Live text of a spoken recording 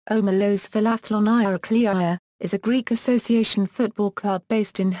Omilos Filathlon Irakleiou is a Greek association football club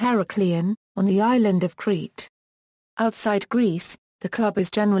based in Heraklion, on the island of Crete. Outside Greece, the club is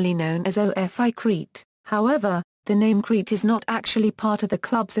generally known as OFI Crete, however, the name Crete is not actually part of the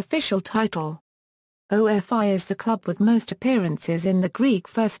club's official title. OFI is the club with most appearances in the Greek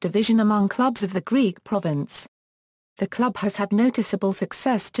First Division among clubs of the Greek province. The club has had noticeable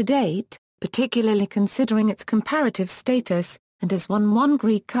success to date, particularly considering its comparative status, and has won one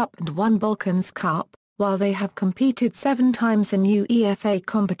Greek Cup and one Balkans Cup, while they have competed 7 times in UEFA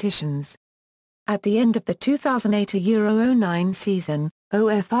competitions. At the end of the 2008 Euro 09 season,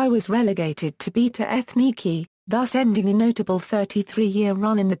 OFI was relegated to Beta Ethniki, thus ending a notable 33-year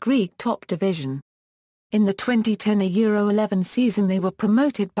run in the Greek top division. In the 2010 Euro 11 season they were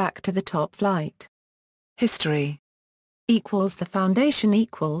promoted back to the top flight. History The foundation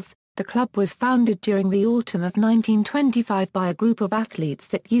The club was founded during the autumn of 1925 by a group of athletes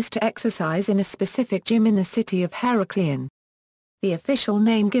that used to exercise in a specific gym in the city of Heraklion. The official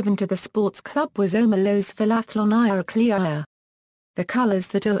name given to the sports club was Omilos Filathlon Irakleiou. The colors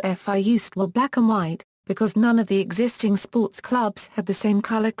that OFI used were black and white, because none of the existing sports clubs had the same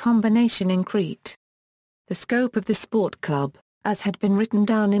color combination in Crete. The scope of the sport club, as had been written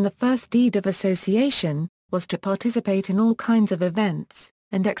down in the first deed of association, was to participate in all kinds of events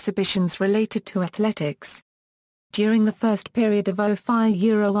and exhibitions related to athletics. During the first period of OFI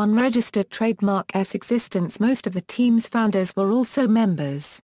Euro unregistered trademark's existence, most of the team's founders were also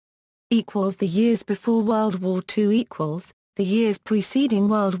members. The years before World War II The years preceding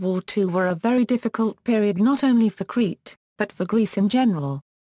World War II were a very difficult period not only for Crete, but for Greece in general.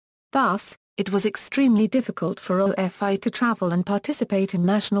 Thus, it was extremely difficult for OFI to travel and participate in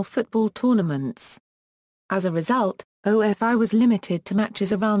national football tournaments. As a result, OFI was limited to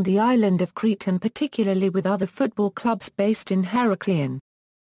matches around the island of Crete and particularly with other football clubs based in Heraklion.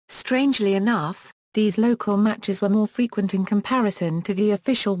 Strangely enough, these local matches were more frequent in comparison to the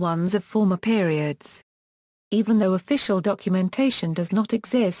official ones of former periods. Even though official documentation does not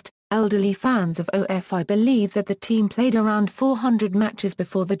exist, elderly fans of OFI believe that the team played around 400 matches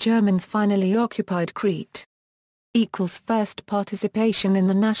before the Germans finally occupied Crete. First participation in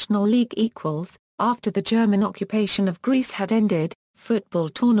the National League After the German occupation of Greece had ended, football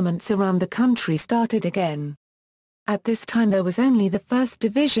tournaments around the country started again. At this time there was only the First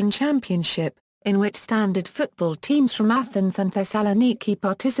Division Championship, in which standard football teams from Athens and Thessaloniki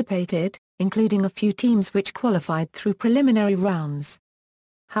participated, including a few teams which qualified through preliminary rounds.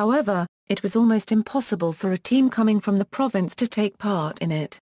 However, it was almost impossible for a team coming from the province to take part in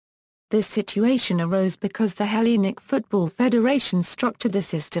it. This situation arose because the Hellenic Football Federation structured a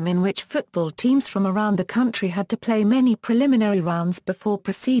system in which football teams from around the country had to play many preliminary rounds before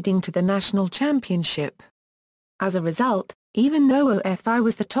proceeding to the national championship. As a result, even though OFI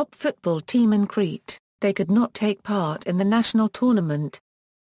was the top football team in Crete, they could not take part in the national tournament.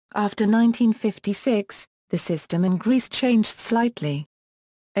 After 1956, the system in Greece changed slightly.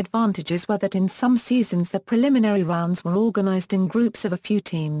 Advantages were that in some seasons the preliminary rounds were organized in groups of a few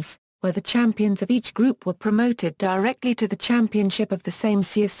teams, where the champions of each group were promoted directly to the championship of the same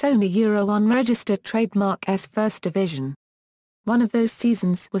season Euro unregistered trademark's First Division. One of those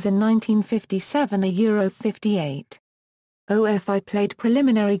seasons was in 1957 Euro 58. OFI played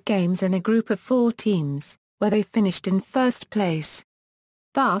preliminary games in a group of 4 teams, where they finished in first place.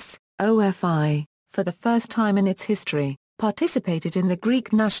 Thus, OFI, for the first time in its history, participated in the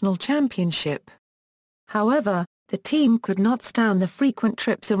Greek National Championship. However, the team could not stand the frequent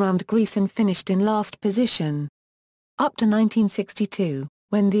trips around Greece and finished in last position. Up to 1962,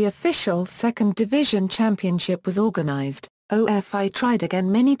 when the official Second Division Championship was organized, OFI tried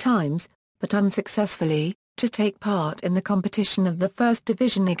again many times, but unsuccessfully, to take part in the competition of the First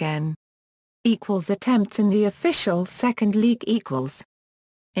Division again. Attempts in the official Second League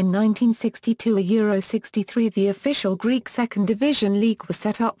In 1962 Euro 63 the official Greek Second Division League was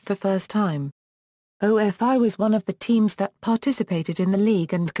set up for first time. OFI was one of the teams that participated in the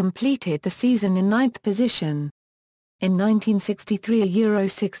league and completed the season in 9th position. In 1963 Euro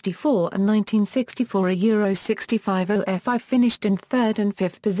 64 and 1964 Euro 65 OFI finished in 3rd and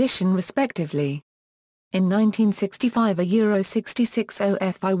 5th position respectively. In 1965 Euro 66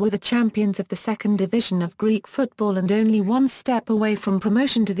 OFI were the champions of the Second Division of Greek football and only one step away from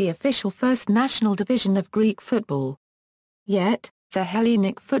promotion to the official First National Division of Greek football. Yet, the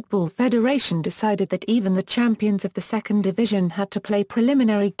Hellenic Football Federation decided that even the champions of the Second Division had to play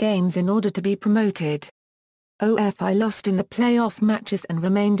preliminary games in order to be promoted. OFI lost in the playoff matches and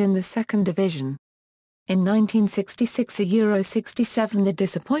remained in the Second Division. In 1966 Euro 67 the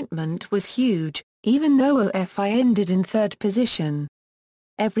disappointment was huge, even though OFI ended in 3rd position.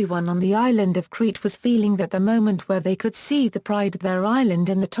 Everyone on the island of Crete was feeling that the moment where they could see the pride of their island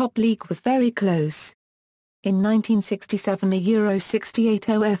in the top league was very close. In 1967 a Euro 68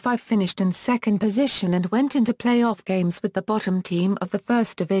 OFI finished in second position and went into playoff games with the bottom team of the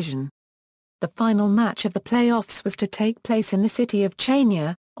first division. The final match of the playoffs was to take place in the city of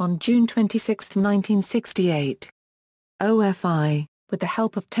Chania, on June 26, 1968. OFI, with the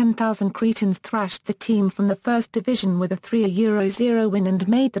help of 10,000 Cretans, thrashed the team from the first division with a 3-0 win and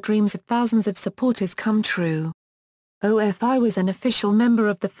made the dreams of thousands of supporters come true. OFI was an official member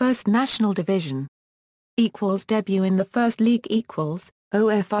of the first national division. Debut in the first league.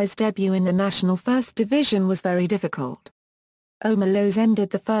 OFI's debut in the national first division was very difficult. Omilos ended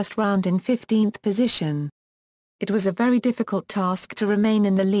the first round in 15th position. It was a very difficult task to remain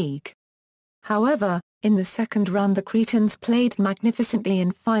in the league. However, in the second round the Cretans played magnificently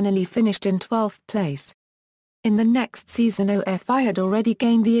and finally finished in 12th place. In the next season OFI had already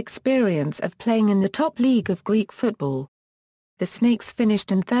gained the experience of playing in the top league of Greek football. The Snakes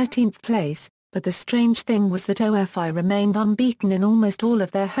finished in 13th place, but the strange thing was that OFI remained unbeaten in almost all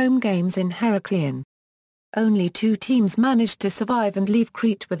of their home games in Heraklion. Only 2 teams managed to survive and leave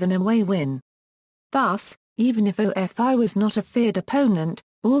Crete with an away win. Thus, even if OFI was not a feared opponent,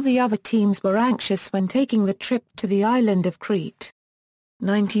 all the other teams were anxious when taking the trip to the island of Crete.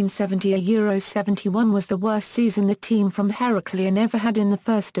 1970 a Euro 71 was the worst season the team from Heraklion ever had in the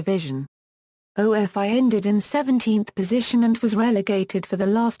first division. OFI ended in 17th position and was relegated for the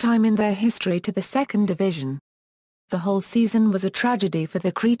last time in their history to the second division. The whole season was a tragedy for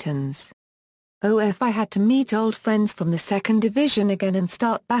the Cretans. OFI had to meet old friends from the second division again and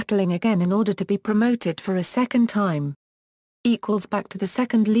start battling again in order to be promoted for a second time. Back to the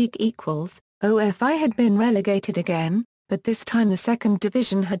second league. OFI had been relegated again, but this time the second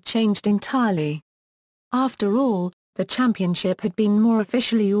division had changed entirely. After all, the championship had been more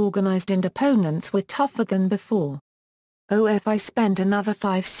officially organized and opponents were tougher than before. OFI spent another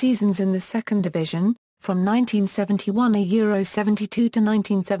 5 seasons in the second division, from 1971 a Euro 72 to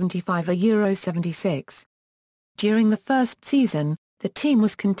 1975 a Euro 76. During the first season, the team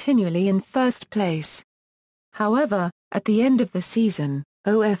was continually in first place. However, at the end of the season,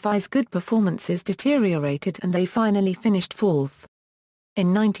 OFI's good performances deteriorated and they finally finished 4th.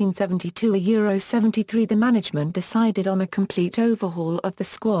 In 1972 a Euro 73 the management decided on a complete overhaul of the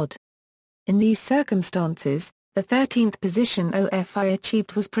squad. In these circumstances, the 13th position OFI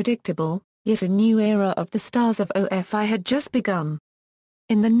achieved was predictable, yet a new era of the stars of OFI had just begun.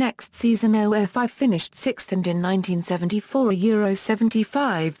 In the next season OFI finished 6th and in 1974 a Euro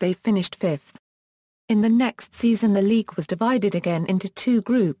 75 they finished 5th. In the next season the league was divided again into 2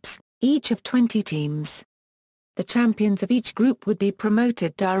 groups, each of 20 teams. The champions of each group would be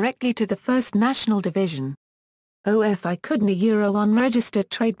promoted directly to the first national division. OFI couldn't a Euro unregistered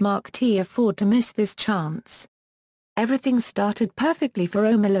trademark T afford to miss this chance. Everything started perfectly for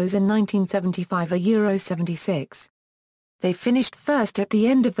Omilos in 1975 a Euro 76. They finished first at the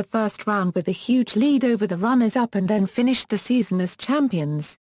end of the first round with a huge lead over the runners-up and then finished the season as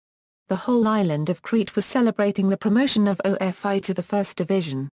champions. The whole island of Crete was celebrating the promotion of OFI to the first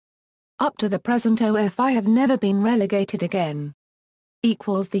division. Up to the present OFI have never been relegated again.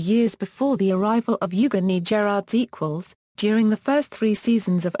 The years before the arrival of Eugenie Gerards. During the first 3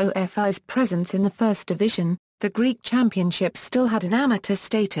 seasons of OFI's presence in the first division, the Greek championship still had an amateur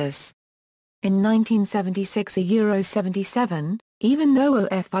status. In 1976 a Euro 77, even though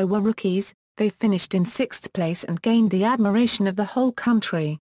OFI were rookies, they finished in 6th place and gained the admiration of the whole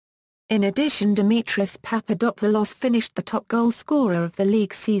country. In addition Dimitris Papadopoulos finished the top goal scorer of the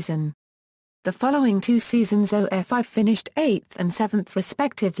league season. The following 2 seasons OFI finished 8th and 7th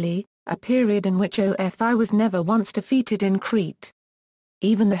respectively, a period in which OFI was never once defeated in Crete.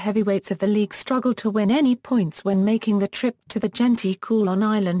 Even the heavyweights of the league struggled to win any points when making the trip to the Genticoulon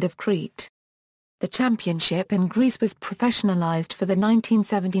island of Crete. The championship in Greece was professionalized for the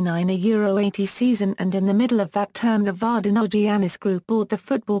 1979 a Euro 80 season and in the middle of that term the Vardinogiannis group bought the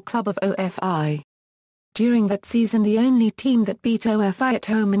football club of OFI. During that season the only team that beat OFI at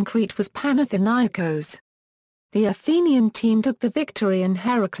home in Crete was Panathinaikos. The Athenian team took the victory in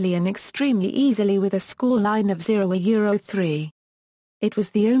Heraklion extremely easily with a scoreline of 0-3. It was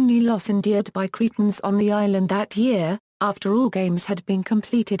the only loss endured by Cretans on the island that year. After all games had been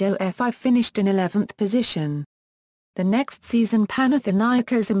completed OFI finished in 11th position. The next season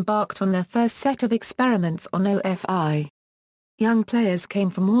Panathinaikos embarked on their first set of experiments on OFI. Young players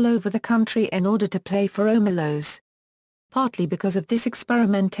came from all over the country in order to play for Omilos. Partly because of this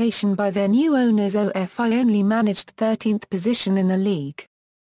experimentation by their new owners OFI only managed 13th position in the league.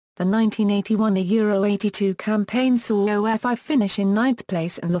 The 1981 Euro 82 campaign saw OFI finish in 9th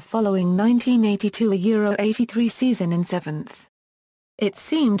place and the following 1982 Euro 83 season in 7th. It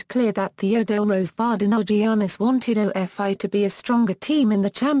seemed clear that Theodoros Vardinogiannis wanted OFI to be a stronger team in the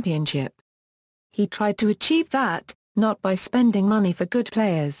championship. He tried to achieve that, not by spending money for good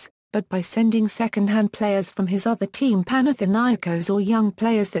players, but by sending second-hand players from his other team Panathinaikos or young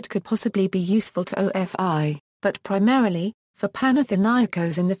players that could possibly be useful to OFI, but primarily, for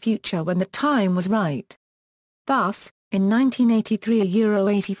Panathinaikos in the future when the time was right. Thus, in 1983 Euro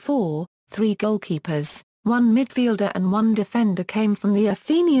 84, 3 goalkeepers, 1 midfielder and 1 defender came from the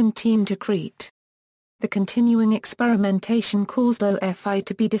Athenian team to Crete. The continuing experimentation caused OFI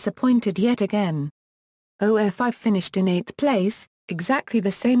to be disappointed yet again. OFI finished in 8th place, exactly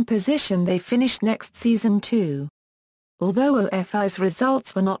the same position they finished next season too. Although OFI's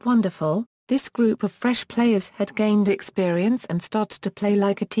results were not wonderful, this group of fresh players had gained experience and started to play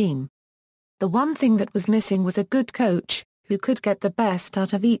like a team. The one thing that was missing was a good coach, who could get the best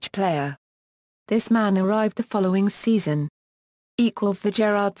out of each player. This man arrived the following season. The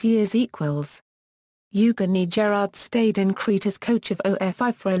Gerrards years equals. Eugeni Gerrard stayed in Crete as coach of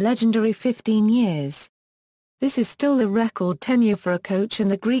OFI for a legendary 15 years. This is still a record tenure for a coach in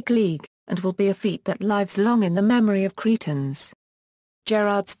the Greek league, and will be a feat that lives long in the memory of Cretans.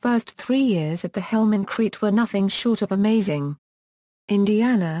 Gerrard's first 3 years at the helm in Crete were nothing short of amazing.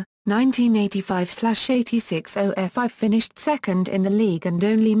 Indiana, 1985/86 OFI finished second in the league and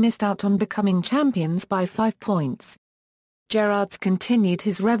only missed out on becoming champions by 5 points. Gerrards continued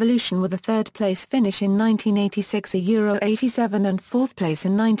his revolution with a third-place finish in 1986 Euro 87 and fourth place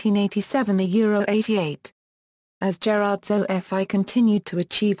in 1987 Euro 88. As Gerrard's OFI continued to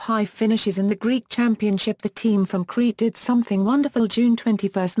achieve high finishes in the Greek Championship, the team from Crete did something wonderful. June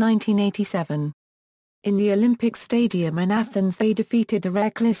 21, 1987. In the Olympic Stadium in Athens they defeated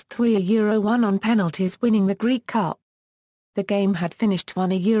Heraklion 3-1 on penalties, winning the Greek Cup. The game had finished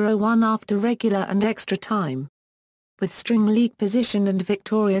 1-1 after regular and extra time. With string league position and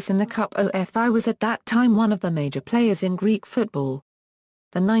victorious in the Cup, OFI was at that time one of the major players in Greek football.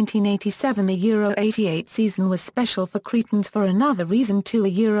 The 1987 Euro 88 season was special for Cretans for another reason too.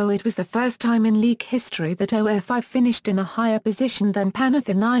 It was the first time in league history that OFI finished in a higher position than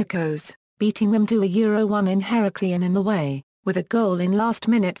Panathinaikos, beating them 2-1 in Heraklion in the way, with a goal in last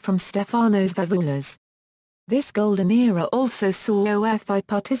minute from Stefanos Vavoulas. This golden era also saw OFI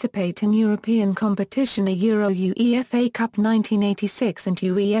participate in European competition, UEFA Cup 1986 and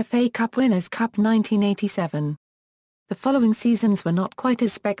UEFA Cup Winners' Cup 1987. The following seasons were not quite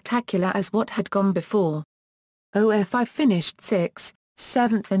as spectacular as what had gone before. OFI finished 6th,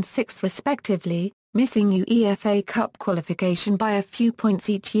 7th and 6th respectively, missing UEFA Cup qualification by a few points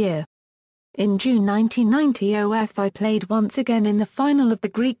each year. In June 1990 OFI played once again in the final of the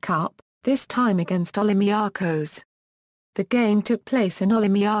Greek Cup, this time against Olympiakos. The game took place in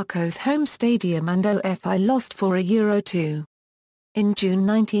Olympiakos' home stadium and OFI lost 4-2. In June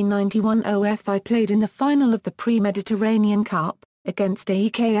 1991 OFI played in the final of the Pre-Mediterranean Cup, against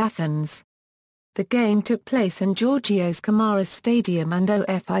AEK Athens. The game took place in Georgios Kamaras Stadium and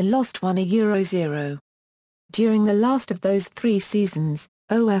OFI lost 1-0. During the last of those 3 seasons,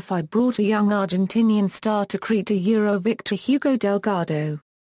 OFI brought a young Argentinian star to Crete, Euro victor Hugo Delgado.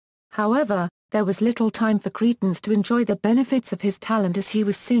 However, there was little time for Cretans to enjoy the benefits of his talent as he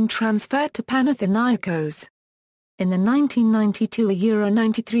was soon transferred to Panathinaikos. In the 1992 Euro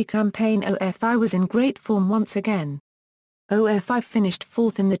 93 campaign OFI was in great form once again. OFI finished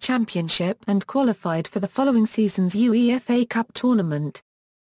 4th in the championship and qualified for the following season's UEFA Cup tournament.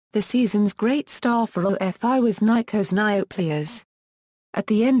 The season's great star for OFI was Nikos Niopoulos. At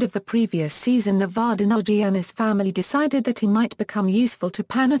the end of the previous season the Vardinogiannis family decided that he might become useful to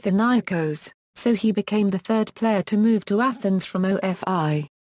Panathinaikos, so he became the 3rd player to move to Athens from OFI.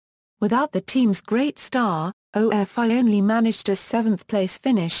 Without the team's great star, OFI only managed a 7th place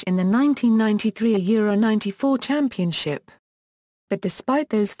finish in the 1993 Euro 94 championship. But despite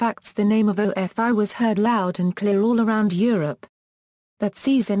those facts, the name of OFI was heard loud and clear all around Europe. That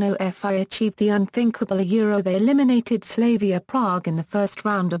season OFI achieved the unthinkable Euro. They eliminated Slavia Prague in the first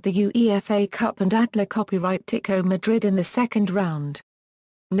round of the UEFA Cup and Atletico Madrid in the second round.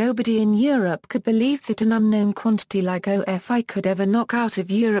 Nobody in Europe could believe that an unknown quantity like OFI could ever knock out of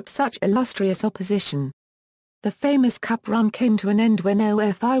Europe such illustrious opposition. The famous cup run came to an end when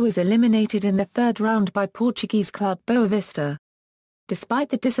OFI was eliminated in the third round by Portuguese club Boa Vista. Despite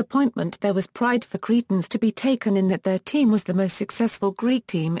the disappointment, there was pride for Cretans to be taken in that their team was the most successful Greek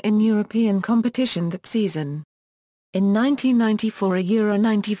team in European competition that season. In 1994 Euro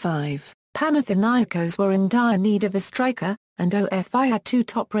 95, Panathinaikos were in dire need of a striker, and OFI had two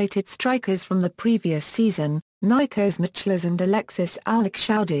top-rated strikers from the previous season, Nikos Michlas and Alexis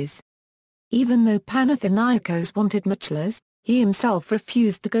Alexoudis. Even though Panathinaikos wanted Michlas, he himself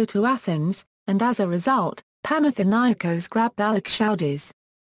refused to go to Athens, and as a result, Panathinaikos grabbed Alexoudis.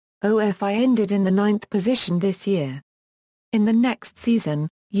 OFI ended in the 9th position this year. In the next season,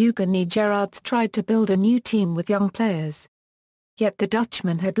 Eugenie Gerards tried to build a new team with young players. Yet the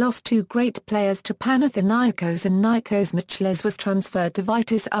Dutchman had lost two great players to Panathinaikos and Nikos Michlas was transferred to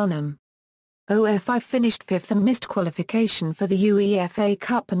Vitus Unum. OFI finished 5th and missed qualification for the UEFA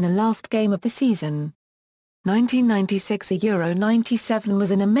Cup in the last game of the season. 1996 Euro 97 was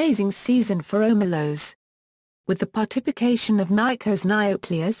an amazing season for Omilos. With the participation of Nikos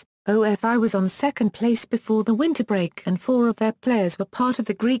Niokleas, OFI was on second place before the winter break and 4 of their players were part of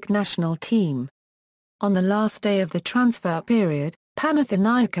the Greek national team. On the last day of the transfer period,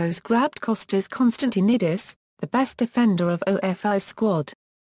 Panathinaikos grabbed Kostas Konstantinidis, the best defender of OFI's squad.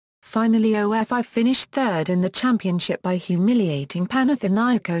 Finally OFI finished 3rd in the championship by humiliating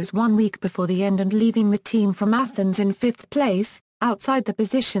Panathinaikos 1 week before the end and leaving the team from Athens in 5th place, outside the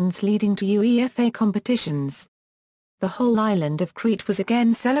positions leading to UEFA competitions. The whole island of Crete was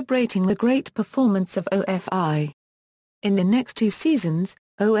again celebrating the great performance of OFI. In the next 2 seasons,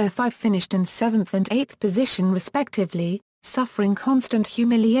 OFI finished in 7th and 8th position respectively, suffering constant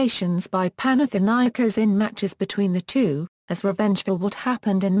humiliations by Panathinaikos in matches between the two, as revenge for what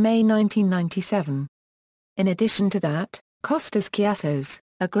happened in May 1997. In addition to that, Kostas Kiassos,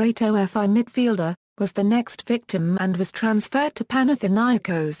 a great OFI midfielder, was the next victim and was transferred to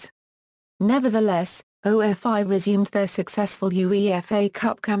Panathinaikos. Nevertheless, OFI resumed their successful UEFA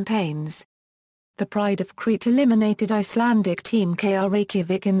Cup campaigns. The Pride of Crete eliminated Icelandic team KR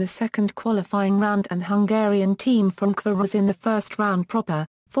Reykjavik in the second qualifying round and Hungarian team from Kvaros in the first round proper,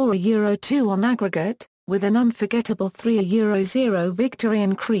 4-2 on aggregate, with an unforgettable 3-0 victory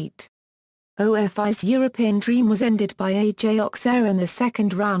in Crete. OFI's European dream was ended by AJ Auxerre in the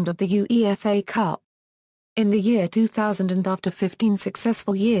second round of the UEFA Cup. In the year 2000 and after 15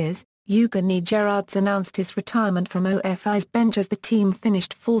 successful years, Eugenie Gerards announced his retirement from OFI's bench as the team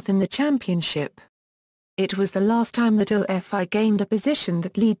finished 4th in the championship. It was the last time that OFI gained a position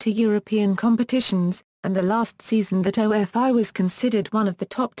that led to European competitions, and the last season that OFI was considered one of the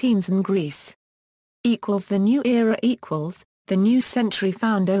top teams in Greece. The new era the new century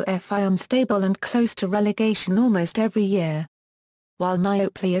found OFI unstable and close to relegation almost every year. While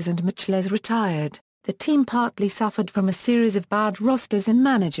Niokleas and Michlas retired, the team partly suffered from a series of bad rosters and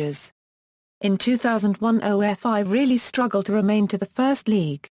managers. In 2001 OFI really struggled to remain to the First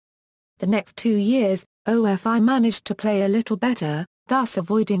League. The next 2 years, OFI managed to play a little better, thus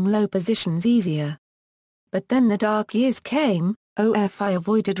avoiding low positions easier. But then the dark years came, OFI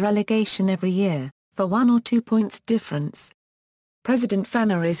avoided relegation every year, for 1 or 2 points difference. President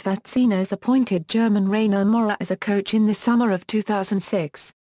Fanaris Vatsinas appointed German Rainer Maurer as a coach in the summer of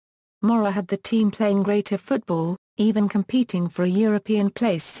 2006. Maurer had the team playing greater football, even competing for a European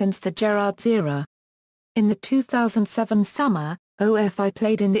place since the Gerards era. In the 2007 summer, OFI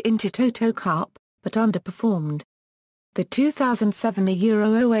played in the Intertoto Cup, but underperformed. The 2007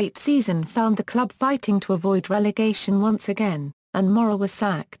 Euro 08 season found the club fighting to avoid relegation once again, and Maurer was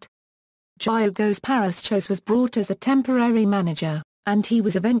sacked. Giorgos Paraschos was brought as a temporary manager, and he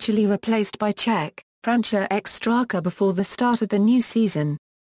was eventually replaced by Czech, Franca Straka before the start of the new season.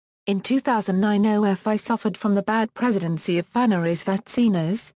 In 2009 OFI suffered from the bad presidency of Fanaris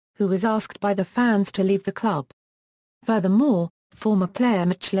Vatsinas, who was asked by the fans to leave the club. Furthermore, former player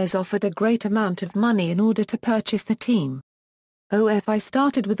Michlas offered a great amount of money in order to purchase the team. OFI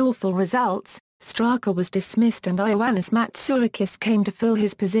started with awful results, Straka was dismissed and Ioannis Matsourakis came to fill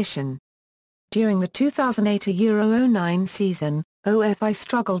his position. During the 2008 Euro 09 season, OFI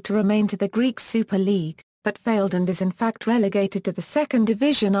struggled to remain to the Greek Super League, but failed and is in fact relegated to the second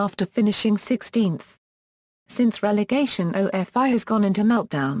division after finishing 16th. Since relegation OFI has gone into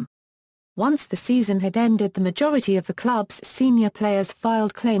meltdown. Once the season had ended, the majority of the club's senior players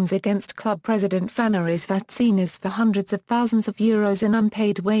filed claims against club president Fanaris Vatsinas for hundreds of thousands of euros in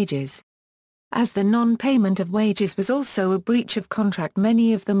unpaid wages. As the non-payment of wages was also a breach of contract,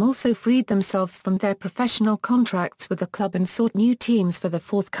 many of them also freed themselves from their professional contracts with the club and sought new teams for the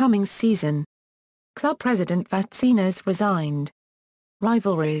forthcoming season. Club president Vatsinas resigned.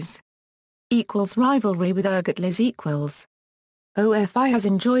 Rivalries rivalry with Heraklion OFI has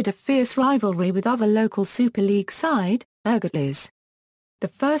enjoyed a fierce rivalry with other local Super League side, Heraklion. The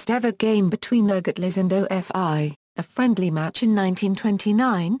first ever game between Heraklion and OFI, a friendly match in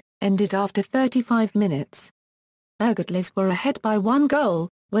 1929, ended after 35 minutes. Heraklion were ahead by 1 goal,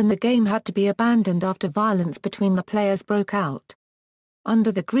 when the game had to be abandoned after violence between the players broke out.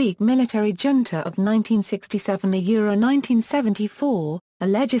 Under the Greek military junta of 1967–1974, a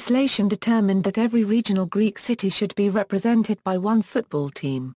legislation determined that every regional Greek city should be represented by one football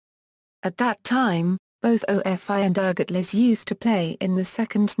team. At that time, both OFI and Irakleiou used to play in the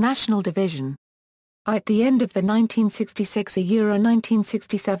second national division. At the end of the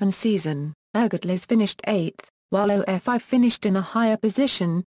 1966–1967 season, Irakleiou finished 8th, while OFI finished in a higher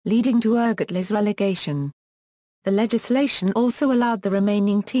position, leading to Irakleiou's relegation. The legislation also allowed the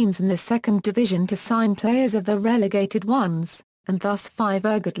remaining teams in the second division to sign players of the relegated ones, and thus 5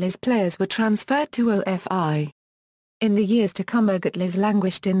 Irakleiou players were transferred to OFI. In the years to come, Irakleiou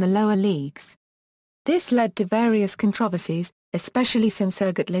languished in the lower leagues. This led to various controversies, especially since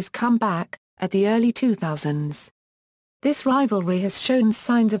Irakleiou's comeback at the early 2000s. This rivalry has shown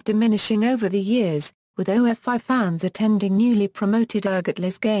signs of diminishing over the years, with OFI fans attending newly promoted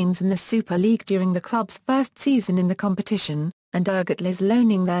Irakleiou games in the Super League during the club's first season in the competition, and Irakleiou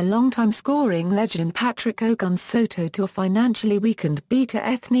loaning their longtime scoring legend Patrick Ogun Soto to a financially weakened Beta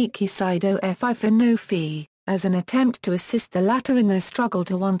Ethniki side OFI for no fee, as an attempt to assist the latter in their struggle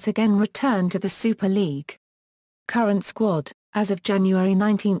to once again return to the Super League. Current squad, as of January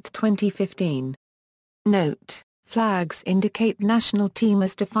 19, 2015. Note: flags indicate national team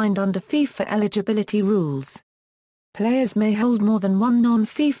as defined under FIFA eligibility rules. Players may hold more than one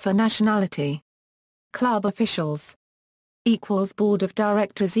non-FIFA nationality. Club officials. Board of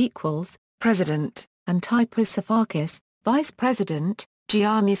Directors President, Antipas Safakis, Vice President,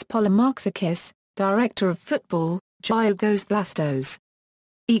 Giannis Polymarxakis, Director of Football, Giorgos Vlastos.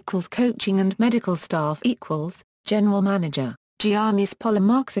 Coaching and medical staff General Manager, Giannis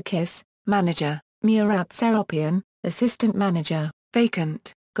Polymarxakis, Manager, Murat Seropian, Assistant Manager,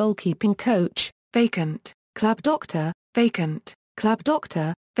 vacant, Goalkeeping Coach, vacant, Club Doctor, vacant, Club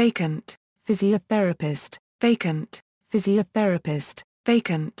Doctor, vacant, Physiotherapist, vacant, Physiotherapist,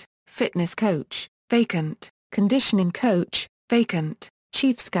 vacant, Fitness Coach, vacant, Conditioning Coach, vacant,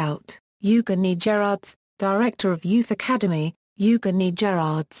 Chief Scout, Eugenie Gerards, Director of Youth Academy, Eugenie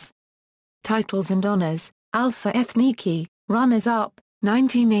Gerards. Titles and honors: Alpha Ethniki, runners-up,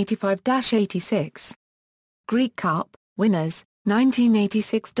 1985–86. Greek Cup, winners,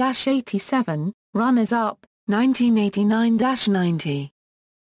 1986–87, runners-up, 1989–90.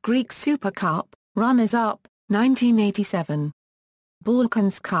 Greek Super Cup, runners-up, 1987.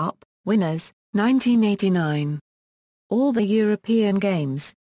 Balkans Cup, winners, 1989. All the European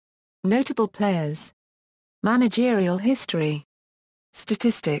Games. Notable players. Managerial history.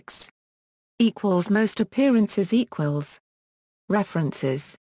 Statistics. Most appearances .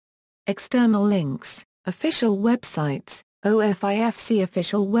 References. External links, official websites, OFIFC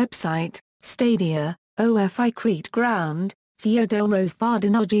official website, Stadia, OFI Crete Ground, Theodoros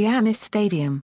Vardanogiannis Stadium.